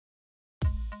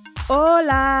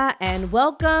Hola, and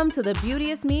welcome to the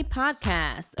Beauty is Me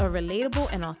podcast, a relatable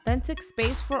and authentic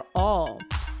space for all.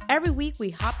 Every week, we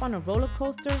hop on a roller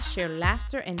coaster, share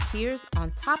laughter and tears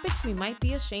on topics we might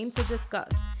be ashamed to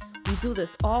discuss. We do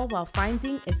this all while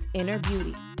finding its inner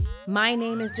beauty. My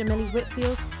name is Jamily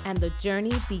Whitfield, and the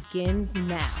journey begins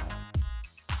now.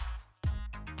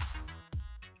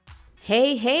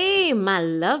 Hey, my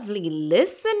lovely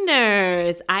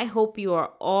listeners. I hope you are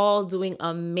all doing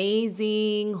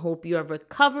amazing. Hope you are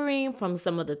recovering from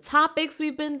some of the topics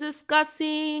we've been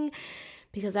discussing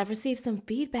because I've received some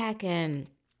feedback and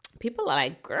people are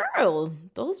like, girl,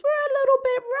 those were a little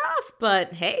bit rough.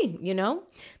 But hey,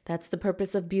 that's the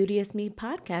purpose of Beauty is Me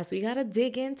podcast. We got to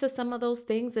dig into some of those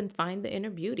things and find the inner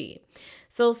beauty.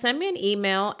 So send me an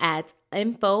email at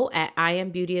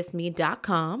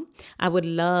info@iambeautyisme.com. I would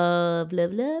love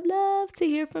to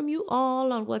hear from you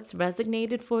all on what's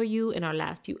resonated for you in our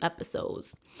last few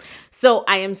episodes. So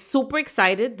I am super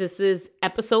excited. This is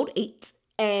episode 8.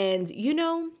 And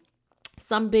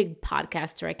some big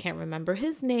podcaster, I can't remember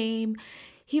his name,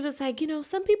 he was like,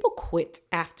 some people quit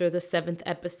after the 7th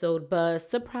episode, but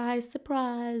surprise,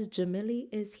 Jamily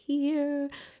is here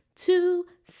to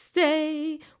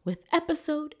stay with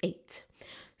episode 8.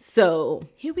 So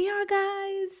here we are,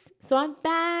 guys. So I'm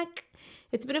back.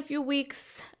 It's been a few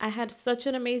weeks. I had such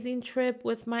an amazing trip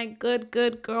with my good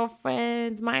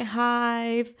girlfriends, my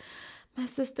hive, my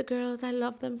sister girls. I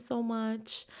love them so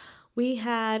much. We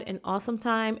had an awesome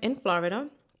time in Florida.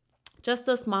 Just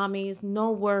us mommies,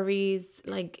 no worries.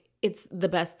 Like, it's the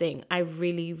best thing. I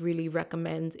really, really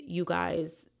recommend you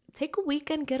guys take a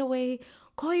weekend getaway,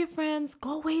 call your friends,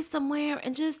 go away somewhere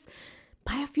and just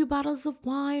buy a few bottles of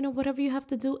wine or whatever you have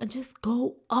to do and just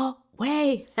go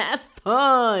away. Have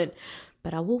fun.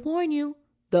 But I will warn you,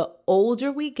 the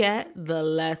older we get, the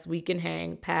less we can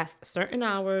hang past certain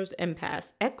hours and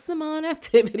past X amount of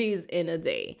activities in a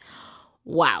day.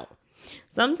 Wow.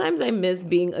 Sometimes I miss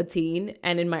being a teen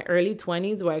and in my early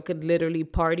 20s where I could literally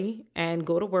party and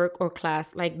go to work or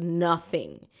class like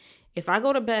nothing. If I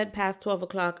go to bed past 12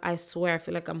 o'clock, I swear I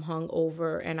feel like I'm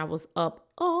hungover and I was up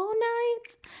all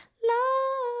night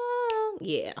long.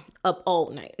 Yeah, up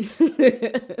all night.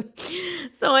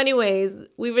 So anyways,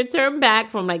 we returned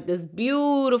back from like this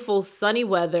beautiful sunny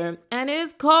weather and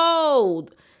it's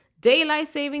cold. Daylight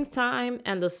savings time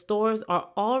and the stores are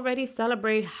already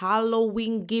celebrating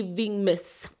Halloween giving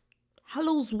miss.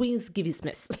 Halloween's giving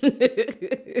miss.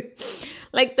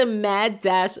 Like the mad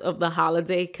dash of the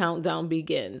holiday countdown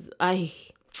begins. I'm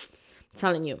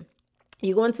telling you,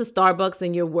 you go into Starbucks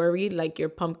and you're worried like your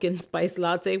pumpkin spice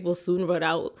latte will soon run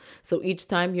out. So each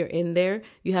time you're in there,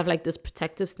 you have like this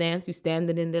protective stance. You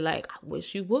standing in there like, I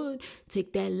wish you would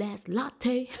take that last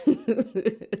latte.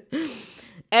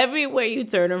 Everywhere you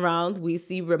turn around, we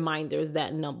see reminders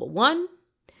that number 1,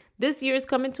 this year is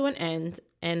coming to an end.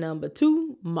 And number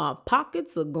 2, my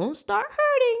pockets are going to start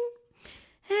hurting.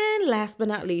 And last but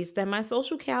not least, that my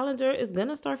social calendar is going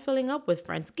to start filling up with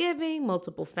Friendsgiving,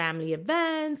 multiple family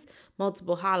events,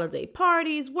 multiple holiday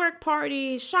parties, work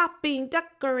parties, shopping,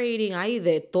 decorating, ahí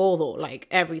de todo, like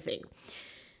everything.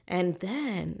 And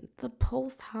then the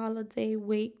post-holiday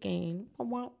weight gain.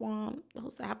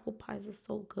 Those apple pies are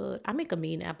so good. I make a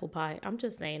mean apple pie. I'm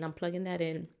just saying, I'm plugging that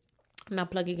in. I'm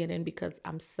not plugging it in because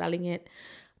I'm selling it,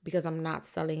 because I'm not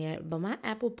selling it. But my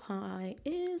apple pie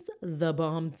is the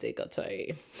bomb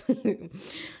tickety.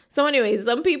 So anyways,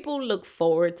 some people look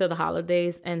forward to the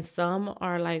holidays and some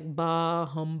are like, bah,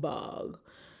 humbug.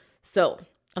 So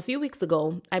a few weeks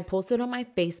ago, I posted on my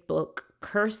Facebook,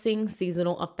 cursing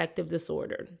seasonal affective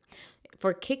disorder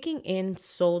for kicking in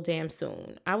so damn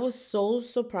soon. I was so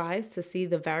surprised to see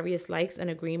the various likes and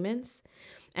agreements.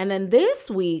 And then this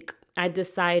week, I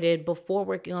decided before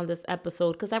working on this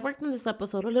episode, because I worked on this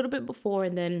episode a little bit before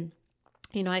and then,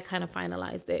 I kind of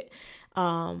finalized it.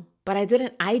 But I did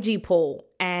an IG poll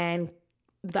and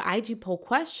the IG poll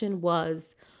question was,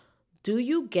 do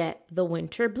you get the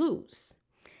winter blues?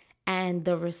 And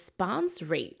the response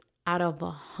rate out of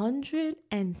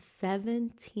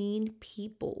 117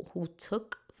 people who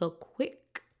took the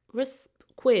quick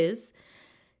quiz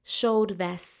showed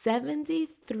that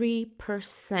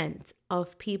 73%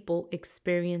 of people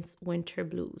experience winter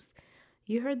blues.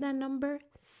 You heard that number?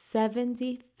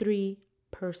 73%.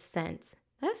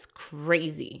 That's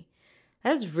crazy.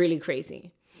 That's really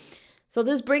crazy. So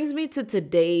this brings me to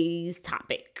today's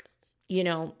topic.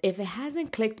 If it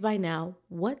hasn't clicked by now,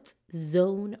 what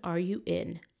zone are you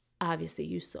in? Obviously,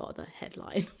 you saw the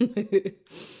headline.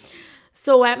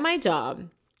 So at my job,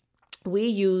 we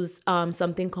use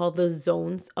something called the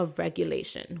zones of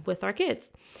regulation with our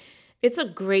kids. It's a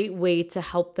great way to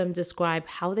help them describe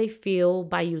how they feel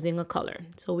by using a color.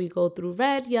 So we go through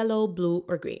red, yellow, blue,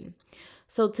 or green.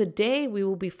 So today we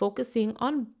will be focusing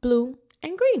on blue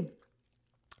and green.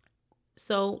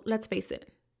 So let's face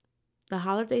it, the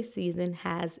holiday season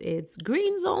has its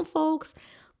green zone folks.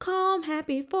 Calm,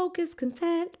 happy, focused,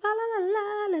 content, la la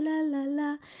la la la la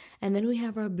la. And then we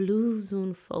have our blue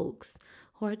zone folks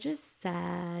who are just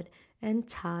sad and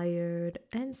tired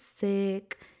and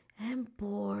sick and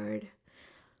bored.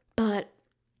 But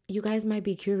you guys might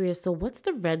be curious. So, what's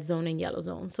the red zone and yellow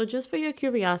zone? So, just for your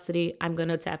curiosity, I'm going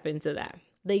to tap into that.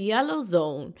 The yellow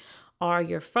zone are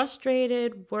you're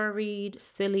frustrated, worried,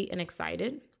 silly, and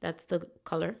excited. That's the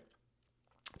color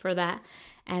for that.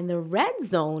 And the red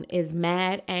zone is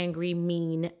mad, angry,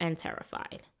 mean, and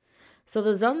terrified. So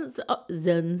the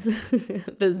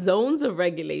the zones of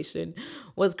regulation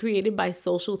was created by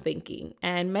social thinking,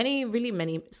 and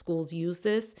many schools use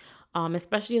this,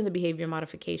 especially in the behavior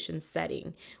modification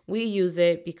setting. We use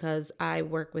it because I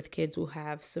work with kids who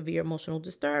have severe emotional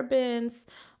disturbance,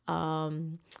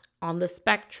 on the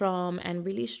spectrum, and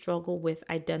really struggle with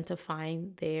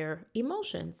identifying their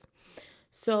emotions.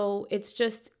 So it's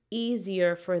just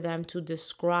easier for them to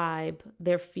describe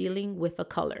their feeling with a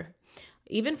color.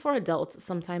 Even for adults,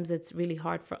 sometimes it's really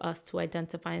hard for us to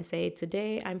identify and say,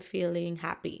 today I'm feeling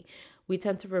happy. We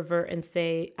tend to revert and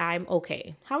say, I'm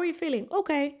okay. How are you feeling?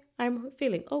 Okay. I'm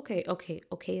feeling okay. Okay.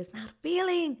 Okay is not a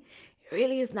feeling. It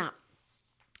really is not.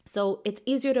 So it's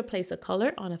easier to place a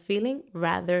color on a feeling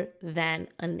rather than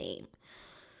a name.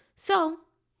 So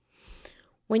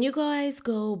when you guys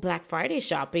go Black Friday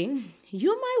shopping,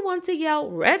 you might want to yell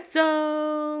red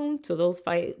zone to those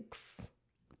folks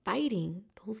fighting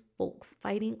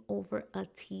over a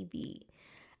TV.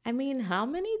 I mean, how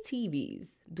many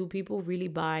TVs do people really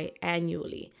buy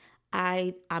annually?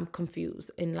 I'm confused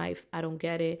in life. I don't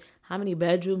get it. How many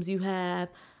bedrooms you have?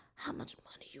 How much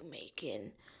money you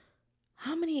making?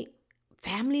 How many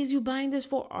families you buying this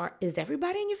for? Or is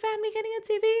everybody in your family getting a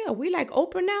TV? Are we like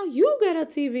Oprah now? You get a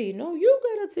TV. No, you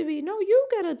get a TV. No, you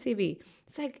get a TV.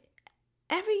 It's like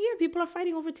every year people are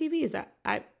fighting over TVs.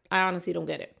 I honestly don't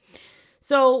get it.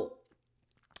 So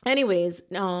anyways,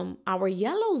 our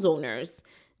yellow zoners,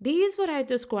 these what I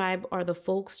describe are the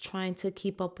folks trying to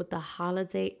keep up with the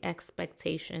holiday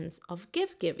expectations of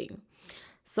gift giving.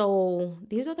 So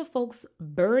these are the folks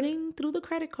burning through the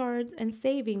credit cards and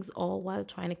savings all while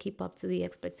trying to keep up to the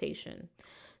expectation.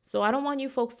 So I don't want you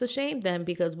folks to shame them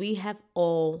because we have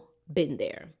all been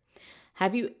there.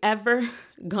 Have you ever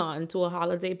gone to a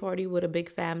holiday party with a big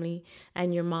family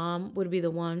and your mom would be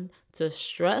the one to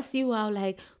stress you out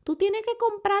like, tú tienes que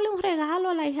comprarle un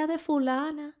regalo a la hija de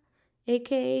fulana,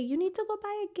 aka you need to go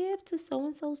buy a gift to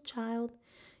so-and-so's child.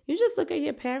 You just look at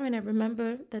your parent and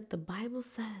remember that the Bible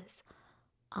says,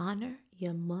 honor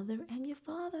your mother and your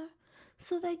father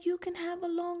so that you can have a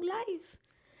long life.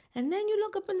 And then you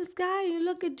look up in the sky and you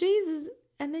look at Jesus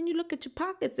and then you look at your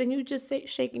pockets and you just say,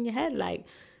 shaking your head like,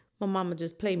 my mama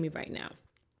just played me right now.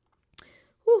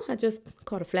 Whew, I just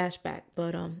caught a flashback,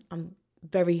 but I'm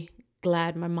very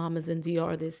glad my mom is in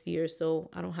DR this year, so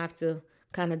I don't have to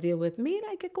kind of deal with, mira,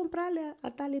 hay que comprarle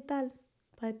a tal y tal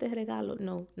para este regalo.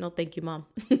 No, thank you, mom.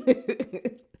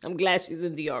 I'm glad she's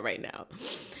in DR right now.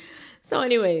 So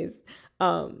anyways,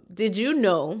 did you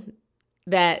know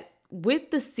that with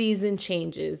the season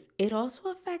changes, it also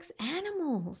affects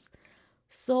animals?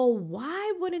 So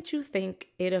why wouldn't you think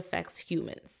it affects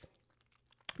humans?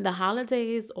 The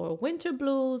holidays or winter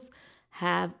blues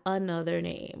have another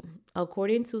name.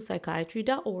 According to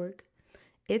psychiatry.org,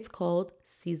 it's called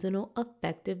seasonal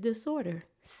affective disorder.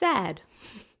 SAD.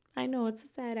 I know it's a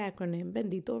sad acronym,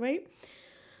 bendito, right?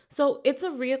 So it's a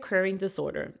reoccurring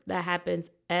disorder that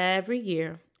happens every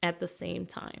year at the same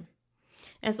time.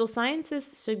 And so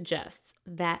scientists suggest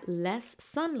that less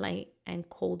sunlight and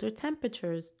colder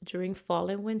temperatures during fall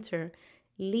and winter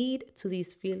lead to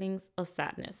these feelings of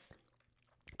sadness.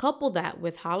 Couple that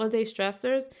with holiday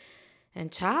stressors,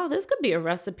 and child, this could be a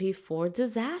recipe for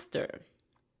disaster.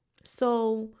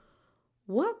 So,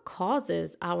 what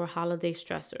causes our holiday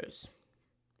stressors?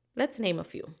 Let's name a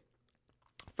few.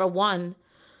 For one,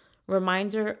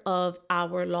 reminder of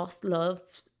our lost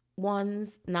loved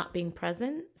ones not being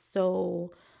present.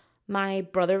 So, my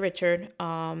brother Richard,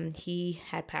 he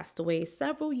had passed away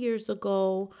several years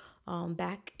ago,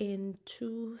 back in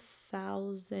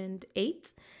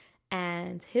 2008.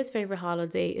 And his favorite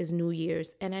holiday is New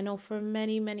Year's. And I know for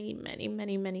many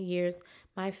years,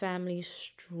 my family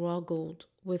struggled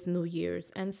with New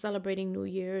Year's and celebrating New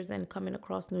Year's and coming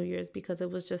across New Year's because it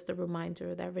was just a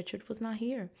reminder that Richard was not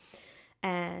here.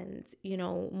 And,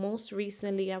 most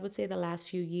recently, I would say the last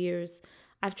few years,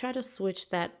 I've tried to switch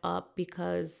that up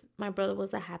because my brother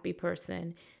was a happy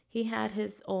person. He had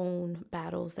his own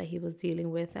battles that he was dealing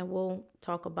with, and we'll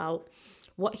talk about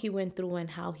what he went through and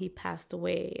how he passed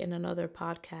away in another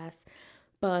podcast.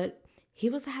 But he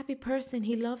was a happy person.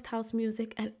 He loved house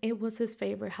music and it was his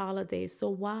favorite holiday. So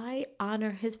why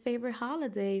honor his favorite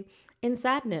holiday in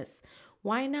sadness?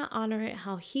 Why not honor it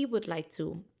how he would like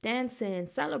to? Dancing,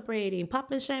 celebrating,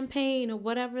 popping champagne, or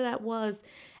whatever that was.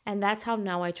 And that's how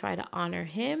now I try to honor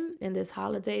him in this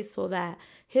holiday so that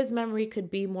his memory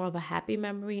could be more of a happy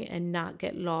memory and not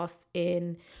get lost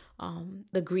in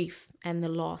the grief and the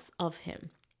loss of him.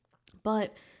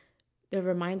 But the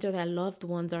reminder that loved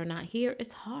ones are not here,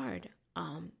 it's hard.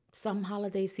 Some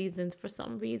holiday seasons, for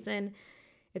some reason,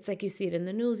 it's like you see it in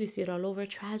the news, you see it all over.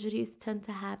 Tragedies tend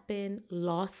to happen,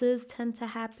 losses tend to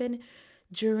happen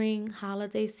during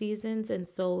holiday seasons. And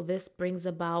so this brings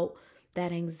about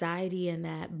that anxiety and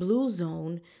that blue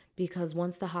zone because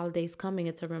once the holiday's coming,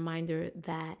 it's a reminder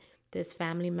that this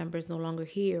family member is no longer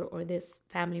here or this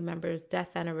family member's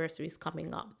death anniversary is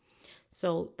coming up.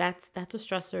 So that's a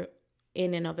stressor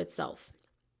in and of itself.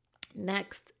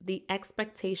 Next, the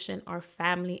expectation our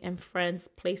family and friends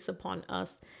place upon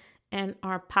us and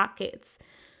our pockets.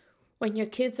 When your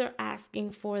kids are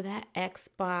asking for that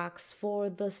Xbox, for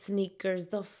the sneakers,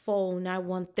 the phone, I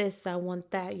want this, I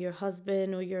want that, your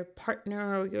husband or your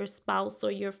partner or your spouse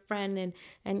or your friend.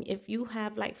 And if you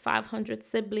have like 500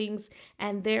 siblings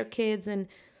and their kids, and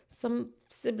some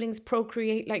siblings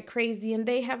procreate like crazy and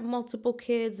they have multiple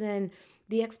kids, and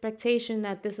the expectation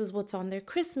that this is what's on their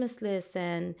Christmas list,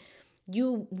 and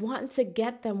you want to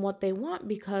get them what they want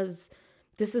because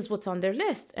this is what's on their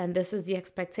list and this is the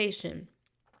expectation.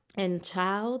 And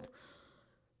child,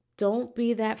 don't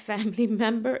be that family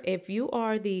member. If you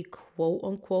are the quote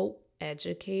unquote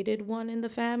educated one in the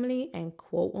family and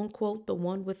quote unquote the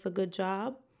one with a good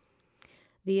job,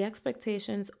 the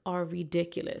expectations are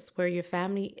ridiculous where your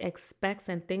family expects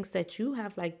and thinks that you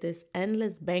have like this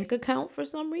endless bank account for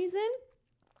some reason,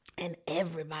 and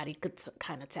everybody could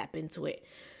kind of tap into it.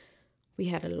 We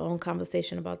had a long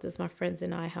conversation about this, my friends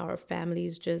and I, how our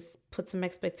families just put some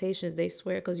expectations. They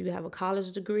swear because you have a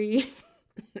college degree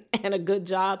and a good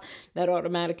job, that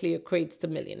automatically equates to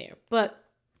millionaire. But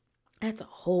that's a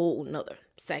whole nother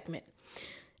segment.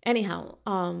 Anyhow,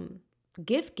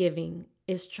 gift giving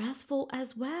is stressful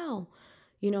as well.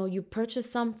 You know, you purchase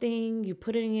something, you're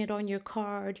putting it on your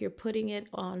card, you're putting it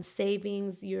on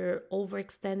savings, you're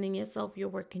overextending yourself, you're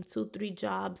working 2, 3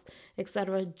 jobs,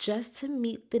 etc., just to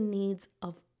meet the needs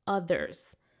of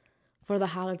others for the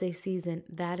holiday season.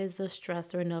 That is a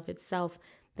stressor in of itself.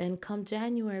 Then come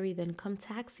January, then come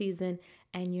tax season,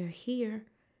 and you're here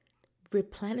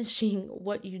replenishing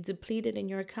what you depleted in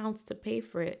your accounts to pay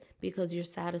for it because you're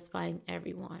satisfying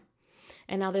everyone.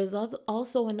 And now there's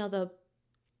also another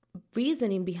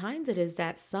reasoning behind it is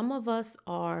that some of us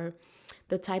are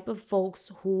the type of folks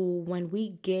who, when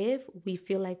we give, we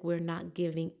feel like we're not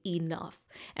giving enough.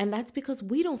 And that's because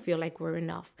we don't feel like we're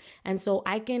enough. And so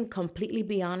I can completely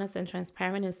be honest and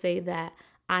transparent and say that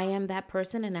I am that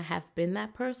person and I have been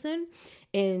that person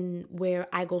in where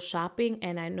I go shopping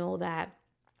and I know that,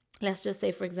 let's just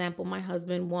say, for example, my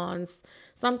husband wants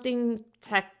something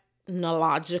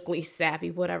technologically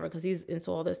savvy, whatever, because he's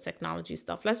into all this technology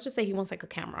stuff. Let's just say he wants like a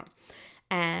camera,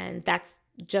 and that's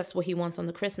just what he wants on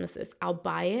the Christmas list. I'll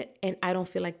buy it, and I don't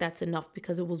feel like that's enough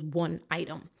because it was one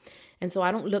item. And so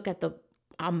I don't look at the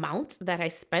amount that I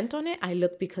spent on it. I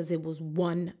look because it was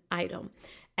one item.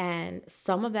 And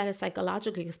some of that is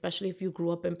psychologically, especially if you grew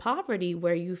up in poverty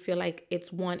where you feel like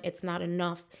it's not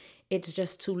enough, it's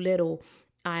just too little.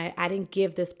 I didn't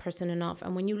give this person enough.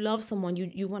 And when you love someone,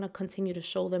 you want to continue to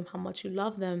show them how much you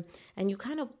love them, and you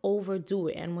kind of overdo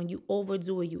it. And when you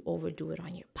overdo it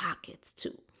on your pockets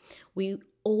too. We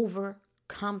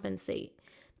overcompensate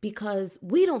because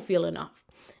we don't feel enough.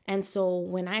 And so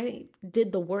when I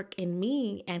did the work in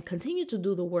me and continue to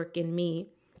do the work in me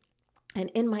and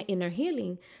in my inner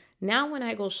healing, now when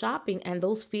I go shopping and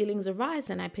those feelings arise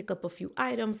and I pick up a few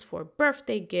items for a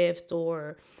birthday gift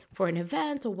or for an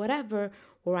event or whatever,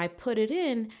 or I put it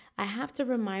in, I have to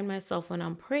remind myself when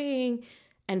I'm praying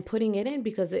and putting it in,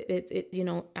 because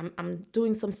I'm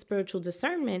doing some spiritual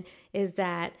discernment, is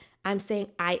that I'm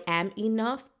saying I am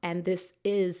enough and this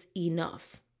is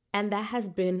enough. And that has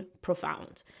been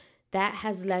profound. That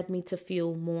has led me to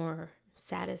feel more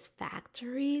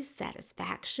satisfaction,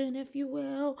 if you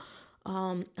will,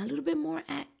 a little bit more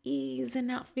at ease and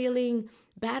not feeling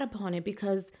bad upon it,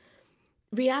 because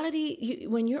reality,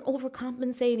 when you're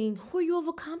overcompensating, who are you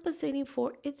overcompensating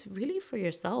for? It's really for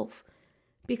yourself,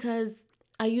 because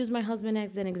I use my husband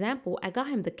as an example. I got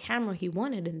him the camera he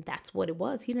wanted, and that's what it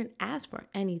was. He didn't ask for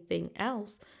anything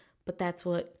else, but that's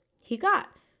what he got.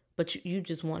 But you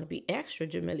just want to be extra,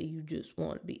 Jamili. You just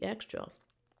want to be extra.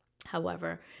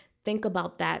 However, think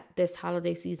about that this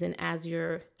holiday season as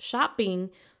you're shopping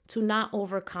to not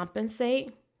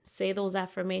overcompensate. Say those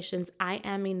affirmations: I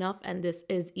am enough and this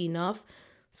is enough,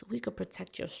 so we could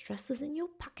protect your stresses in your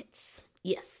pockets.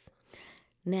 Yes.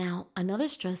 Now, another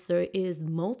stressor is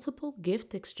multiple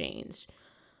gift exchange.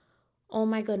 Oh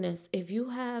my goodness, if you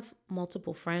have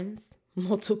multiple friends,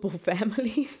 multiple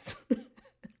families,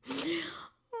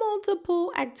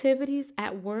 multiple activities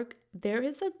at work, there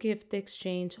is a gift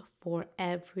exchange for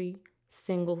every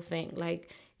single thing.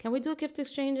 Like, can we do a gift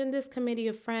exchange in this committee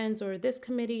of friends or this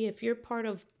committee? If you're part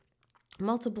of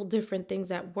multiple different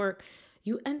things at work,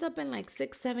 you end up in like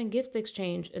 6, 7 gift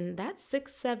exchange, and that's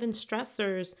 6, 7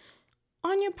 stressors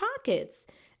on your pockets.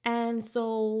 And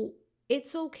so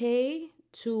it's okay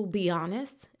to be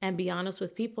honest and be honest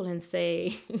with people and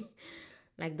say,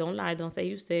 like, don't lie, don't say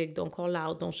you sick, don't call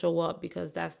out, don't show up,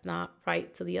 because that's not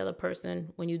right to the other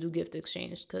person when you do gift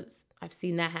exchange, because I've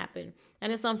seen that happen.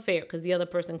 And it's unfair because the other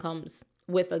person comes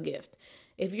with a gift.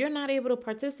 If you're not able to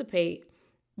participate,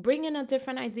 bring in a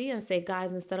different idea and say,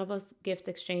 guys, instead of us gift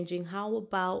exchanging, how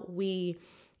about we,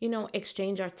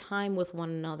 exchange our time with one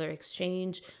another,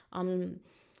 exchange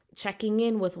checking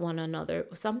in with one another,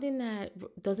 something that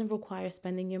doesn't require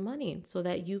spending your money, so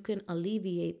that you can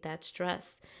alleviate that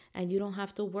stress and you don't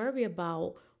have to worry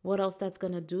about what else that's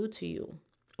going to do to you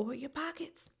or your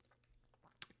pockets.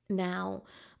 Now,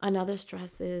 another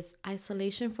stress is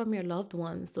isolation from your loved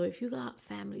ones. So if you got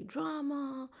family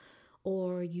drama,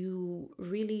 or you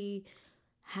really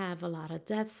have a lot of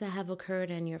deaths that have occurred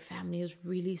and your family is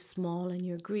really small and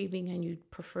you're grieving and you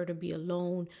prefer to be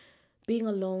alone, being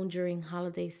alone during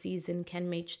holiday season can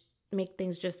make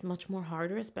things just much more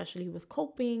harder, especially with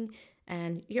coping,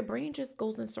 and your brain just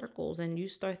goes in circles and you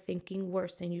start thinking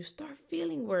worse and you start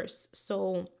feeling worse.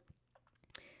 So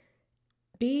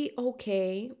be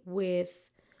okay with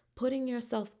putting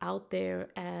yourself out there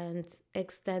and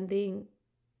extending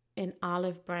an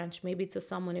olive branch maybe to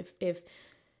someone. If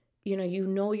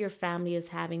your family is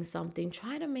having something,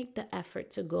 try to make the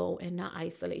effort to go and not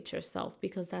isolate yourself,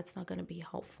 because that's not going to be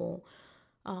helpful.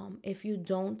 If you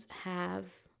don't have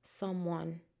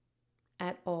someone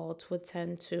at all to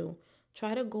attend to,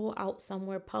 try to go out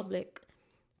somewhere public,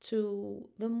 to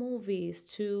the movies,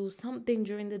 to something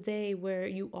during the day where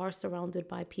you are surrounded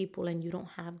by people and you don't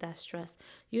have that stress.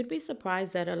 You'd be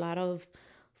surprised that a lot of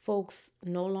folks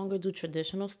no longer do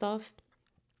traditional stuff,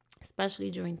 especially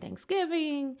during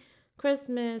Thanksgiving,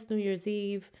 Christmas, New Year's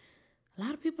Eve. A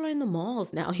lot of people are in the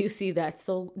malls now. You see that.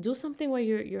 So do something where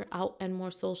you're out and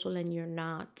more social and you're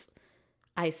not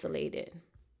isolated.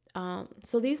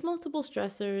 So these multiple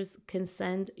stressors can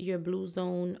send your blue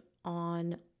zone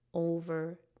on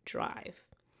overdrive.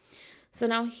 So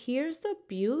now here's the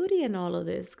beauty in all of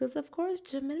this, because of course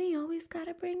Jamili always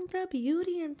gotta bring the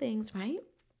beauty in things, right?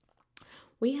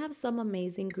 We have some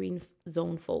amazing green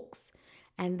zone folks,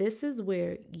 and this is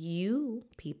where you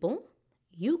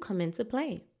come into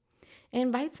play.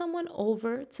 Invite someone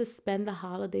over to spend the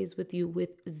holidays with you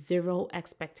with zero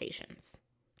expectations.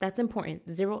 That's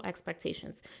important. Zero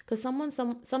expectations. Because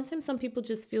sometimes some people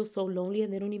just feel so lonely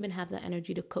and they don't even have the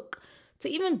energy to cook, to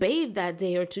even bathe that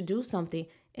day, or to do something.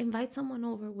 Invite someone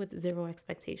over with zero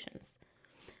expectations.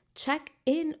 Check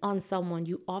in on someone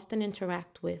you often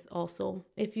interact with also.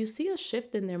 If you see a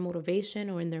shift in their motivation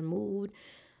or in their mood,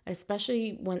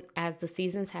 especially as the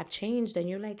seasons have changed and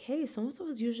you're like, hey, so-and-so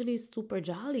is usually super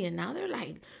jolly and now they're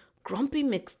like grumpy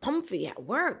McStumpy at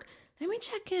work. Let me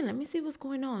check in. Let me see what's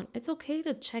going on. It's okay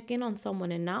to check in on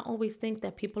someone and not always think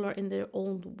that people are in their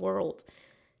own world.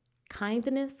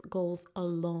 Kindness goes a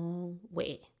long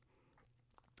way.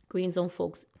 Green zone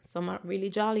folks, some are really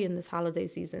jolly in this holiday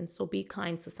season, so be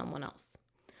kind to someone else.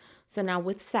 So now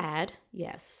with SAD,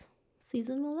 yes,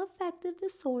 seasonal affective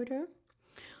disorder,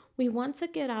 we want to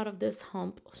get out of this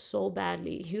hump so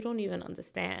badly. You don't even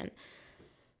understand.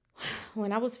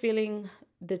 When I was feeling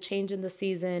the change in the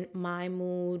season, my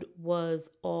mood was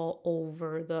all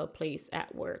over the place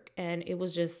at work. And it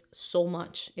was just so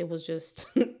much. It was just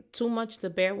too much to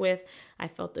bear with. I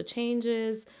felt the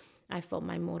changes. I felt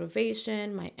my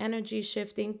motivation, my energy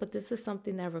shifting. But this is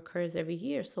something that recurs every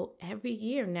year. So every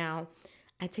year now,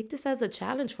 I take this as a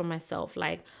challenge for myself.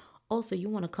 Like, oh, so you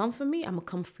want to come for me? I'm going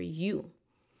to come for you.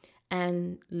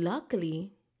 And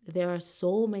luckily, there are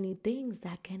so many things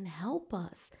that can help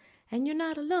us. And you're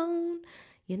not alone.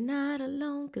 You're not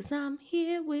alone, because I'm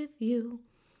here with you.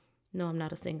 No, I'm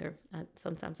not a singer.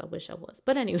 Sometimes I wish I was.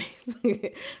 But anyway,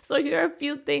 so here are a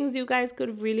few things you guys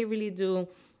could really, really do,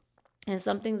 and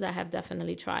some things I have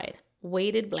definitely tried.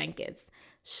 Weighted blankets.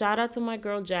 Shout out to my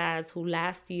girl Jazz, who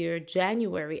last year,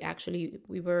 January, actually,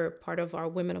 we were part of our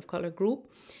Women of Color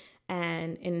group.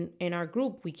 And in our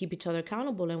group, we keep each other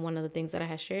accountable. And one of the things that I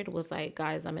had shared was like,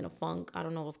 guys, I'm in a funk. I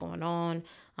don't know what's going on.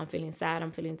 I'm feeling sad.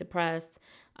 I'm feeling depressed.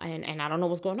 And I don't know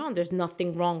what's going on. There's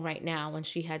nothing wrong right now. And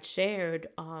she had shared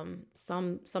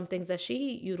some things that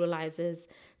she utilizes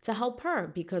to help her.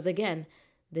 Because again,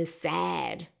 this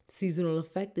sad seasonal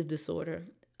affective disorder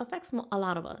affects a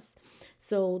lot of us.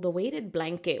 So the weighted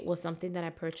blanket was something that I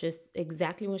purchased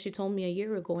exactly when she told me a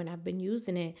year ago, and I've been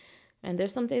using it. And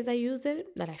there's some days I use it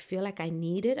that I feel like I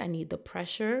need it. I need the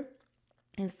pressure.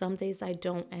 And some days I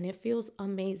don't. And it feels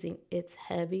amazing. It's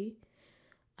heavy.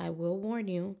 I will warn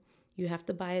you. You have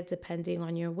to buy it depending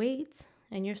on your weight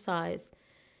and your size.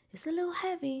 It's a little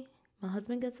heavy. My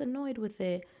husband gets annoyed with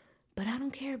it. But I don't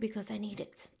care because I need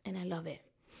it. And I love it.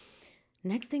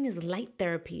 Next thing is light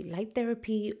therapy. Light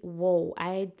therapy, whoa,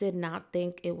 I did not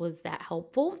think it was that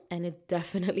helpful, and it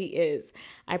definitely is.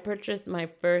 I purchased my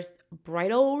first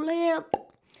bright old lamp,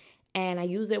 and I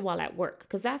use it while at work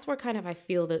because that's where kind of I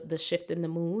feel the shift in the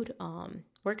mood.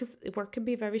 Work can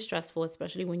be very stressful,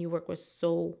 especially when you work with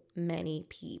so many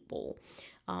people,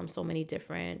 so many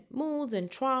different moods and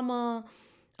trauma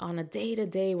on a day to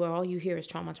day where all you hear is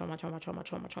trauma, trauma, trauma, trauma,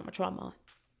 trauma, trauma, trauma.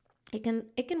 It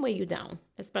can weigh you down,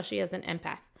 especially as an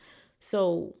empath.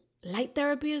 So light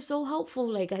therapy is so helpful.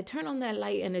 Like I turn on that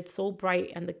light and it's so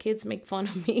bright, and the kids make fun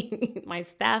of me. My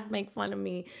staff make fun of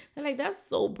me. They're like, that's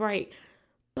so bright.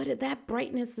 But that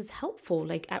brightness is helpful.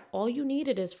 Like all you need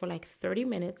it is for like 30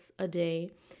 minutes a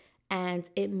day. And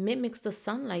it mimics the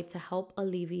sunlight to help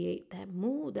alleviate that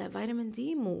mood, that vitamin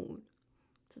D mood.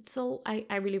 So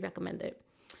I really recommend it.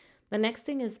 The next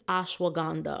thing is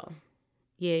ashwagandha.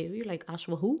 Yeah, you're like,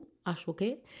 ashwa who? Ashwa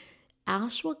ke?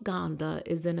 Ashwagandha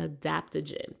is an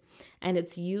adaptogen, and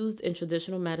it's used in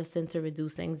traditional medicine to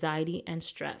reduce anxiety and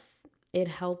stress. It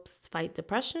helps fight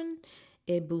depression,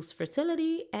 it boosts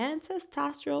fertility and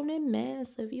testosterone in men.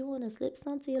 So if you want to slip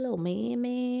some to your little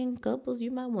man couples,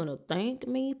 you might want to thank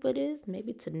me for this.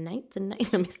 Maybe tonight.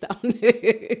 Let me stop.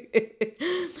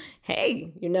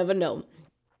 Hey, you never know.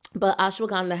 But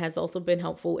ashwagandha has also been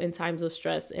helpful in times of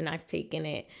stress, and I've taken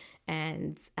it,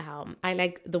 and I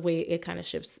like the way it kind of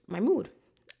shifts my mood.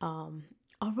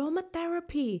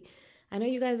 Aromatherapy. I know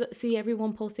you guys see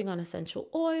everyone posting on essential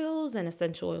oils and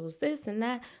essential oils this and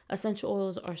that. Essential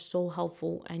oils are so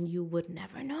helpful, and you would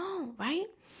never know, right?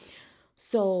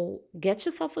 So get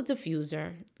yourself a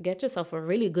diffuser, get yourself a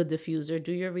really good diffuser,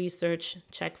 do your research,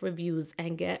 check reviews,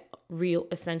 and get real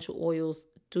essential oils.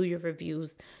 Do your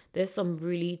reviews. There's some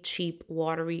really cheap,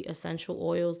 watery essential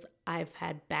oils I've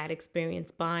had bad experience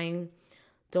buying.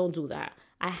 Don't do that.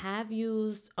 I have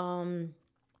used, I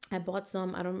bought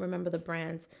some, I don't remember the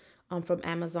brands from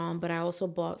Amazon, but I also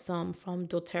bought some from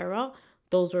doTERRA.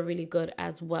 Those were really good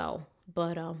as well.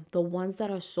 But the ones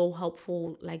that are so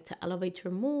helpful, like to elevate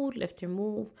your mood, lift your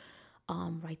mood,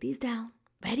 write these down.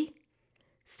 Ready,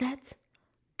 set,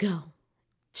 go.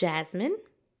 Jasmine,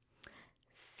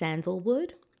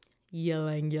 sandalwood,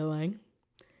 ylang ylang,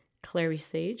 clary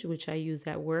sage, which I use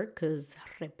at work because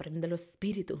reprende lo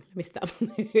espíritu. Let me stop.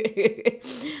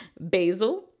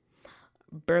 Basil,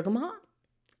 bergamot,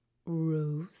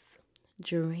 rose,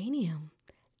 geranium,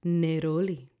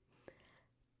 neroli,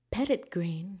 petitgrain,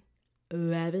 green,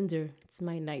 lavender. It's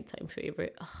my nighttime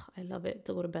favorite. Ugh, I love it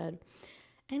to go to bed.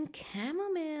 And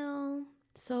chamomile.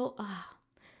 So,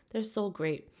 they're so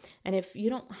great. And if you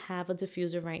don't have a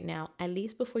diffuser right now, at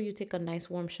least before you take a nice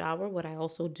warm shower, what I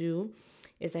also do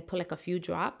is I put like a few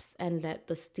drops and let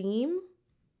the steam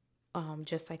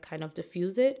just like kind of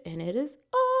diffuse it. And it is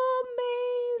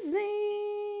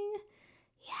amazing.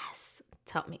 Yes,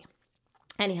 tell me.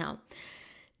 Anyhow,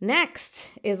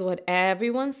 next is what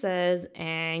everyone says,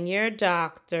 and your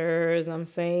doctors. I'm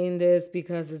saying this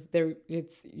because it's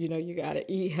you gotta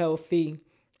eat healthy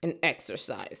and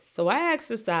exercise. So I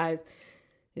exercise.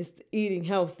 It's eating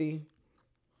healthy.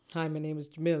 Hi, my name is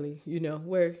Jamili.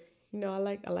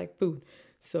 I like food.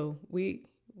 So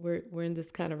we're in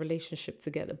this kind of relationship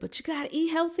together. But you gotta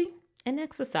eat healthy and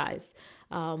exercise.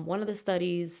 One of the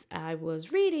studies I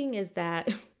was reading is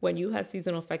that when you have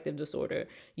seasonal affective disorder,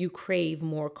 you crave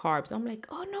more carbs. I'm like,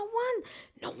 oh,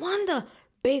 no wonder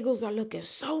bagels are looking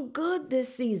so good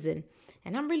this season.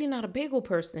 And I'm really not a bagel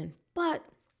person, but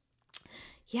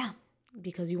yeah,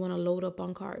 because you want to load up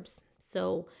on carbs.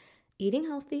 So eating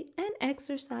healthy and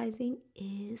exercising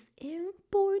is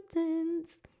important.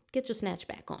 Get your snatch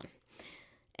back on.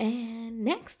 And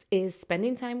next is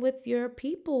spending time with your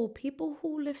people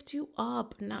who lift you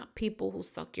up, not people who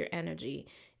suck your energy.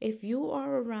 If you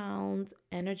are around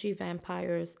energy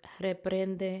vampires,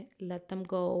 reprende, let them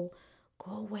go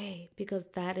away, because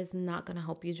that is not going to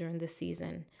help you during this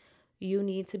season. You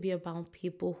need to be around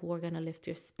people who are going to lift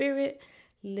your spirit,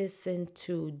 listen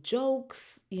to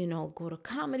jokes, go to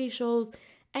comedy shows,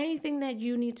 anything that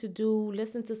you need to do.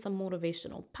 Listen to some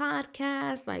motivational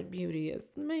podcasts like Beauty is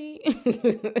Me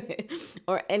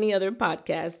or any other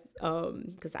podcast,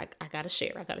 because I gotta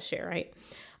share, right?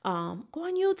 Go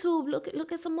on YouTube,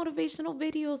 look at some motivational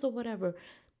videos or whatever.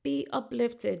 Be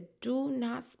uplifted. Do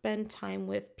not spend time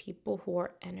with people who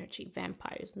are energy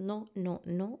vampires. No.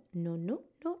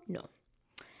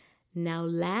 Now,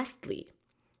 lastly,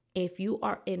 if you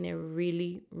are in a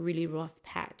really, really rough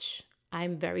patch,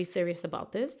 I'm very serious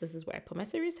about this. This is where I put my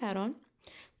serious hat on.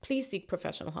 Please seek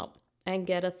professional help and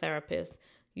get a therapist.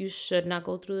 You should not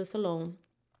go through this alone.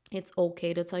 It's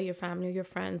okay to tell your family or your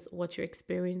friends what you're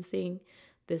experiencing.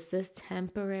 This is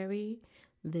temporary.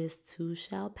 This too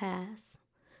shall pass.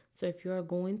 So if you are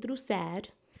going through SAD,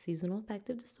 seasonal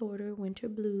affective disorder, winter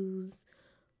blues,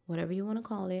 whatever you want to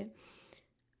call it,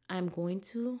 I'm going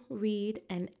to read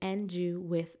and end you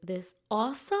with this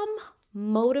awesome,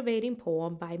 motivating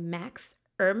poem by Max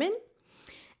Ehrmann.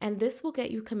 And this will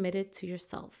get you committed to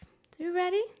yourself. So you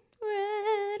ready?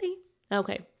 Ready.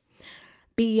 Okay.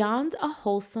 Beyond a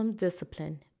wholesome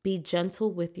discipline, be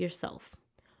gentle with yourself.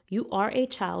 You are a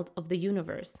child of the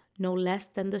universe, no less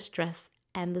than the stress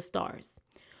and the stars.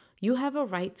 You have a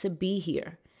right to be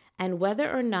here. And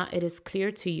whether or not it is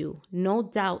clear to you, no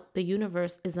doubt the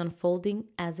universe is unfolding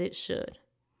as it should.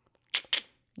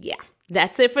 Yeah,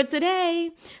 that's it for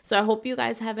today. So I hope you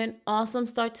guys have an awesome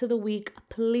start to the week.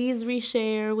 Please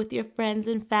reshare with your friends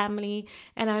and family.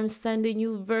 And I'm sending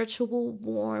you virtual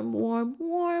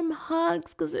warm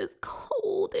hugs because it's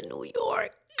cold in New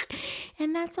York.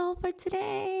 And that's all for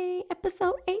today.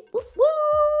 Episode 8. Woo woo!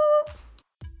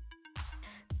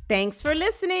 Thanks for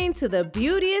listening to the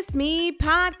Beauty is Me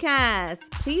podcast.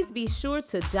 Please be sure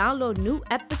to download new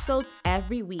episodes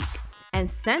every week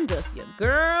and send us your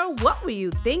girl, what were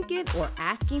you thinking, or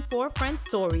asking for a friend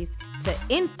stories to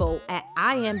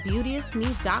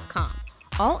info@iambeautyisme.com.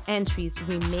 All entries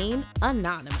remain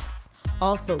anonymous.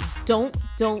 Also, don't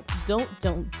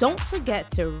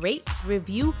forget to rate,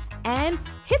 review, and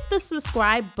hit the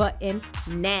subscribe button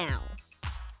now.